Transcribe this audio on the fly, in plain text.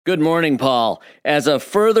Good morning, Paul. As a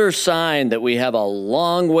further sign that we have a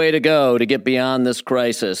long way to go to get beyond this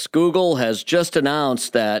crisis, Google has just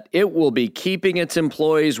announced that it will be keeping its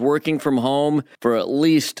employees working from home for at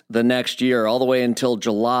least the next year, all the way until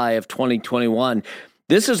July of 2021.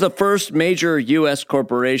 This is the first major U.S.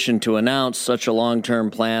 corporation to announce such a long-term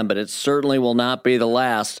plan, but it certainly will not be the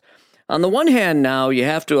last. On the one hand, now, you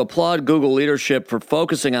have to applaud Google leadership for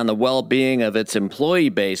focusing on the well-being of its employee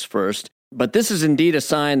base first. But this is indeed a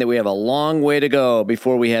sign that we have a long way to go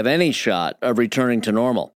before we have any shot of returning to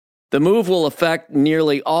normal. The move will affect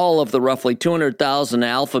nearly all of the roughly 200,000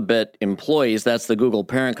 Alphabet employees, that's the Google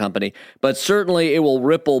parent company, but certainly it will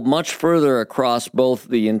ripple much further across both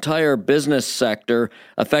the entire business sector,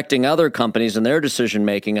 affecting other companies and their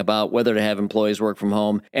decision-making about whether to have employees work from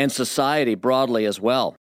home, and society broadly as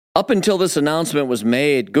well. Up until this announcement was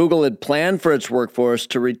made, Google had planned for its workforce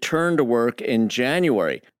to return to work in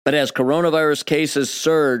January. But as coronavirus cases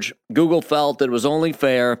surge, Google felt that it was only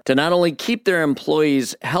fair to not only keep their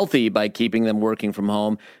employees healthy by keeping them working from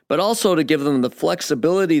home, but also to give them the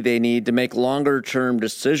flexibility they need to make longer-term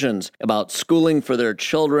decisions about schooling for their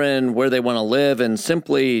children, where they want to live, and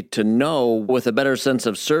simply to know with a better sense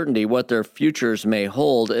of certainty what their futures may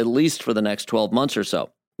hold, at least for the next 12 months or so.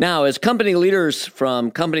 Now, as company leaders from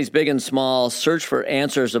companies big and small search for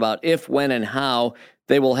answers about if, when, and how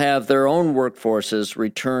they will have their own workforces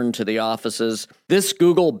return to the offices, this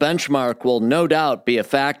Google benchmark will no doubt be a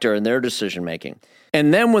factor in their decision-making.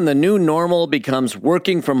 And then when the new normal becomes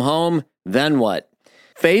working from home, then what?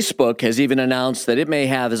 Facebook has even announced that it may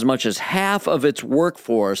have as much as half of its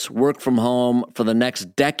workforce work from home for the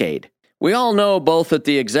next decade. We all know, both at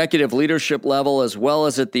the executive leadership level as well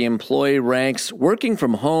as at the employee ranks, working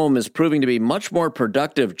from home is proving to be much more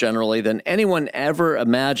productive generally than anyone ever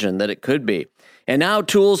imagined that it could be. And now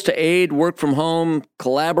tools to aid work from home,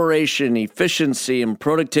 collaboration, efficiency, and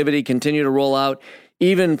productivity continue to roll out.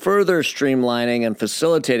 Even further streamlining and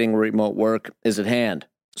facilitating remote work is at hand.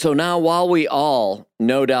 So now, while we all,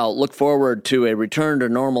 no doubt, look forward to a return to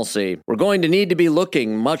normalcy, we're going to need to be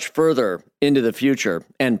looking much further into the future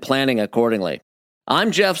and planning accordingly.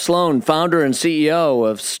 I'm Jeff Sloan, founder and CEO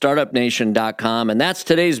of StartupNation.com, and that's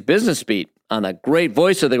today's Business Beat on the great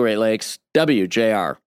voice of the Great Lakes, WJR.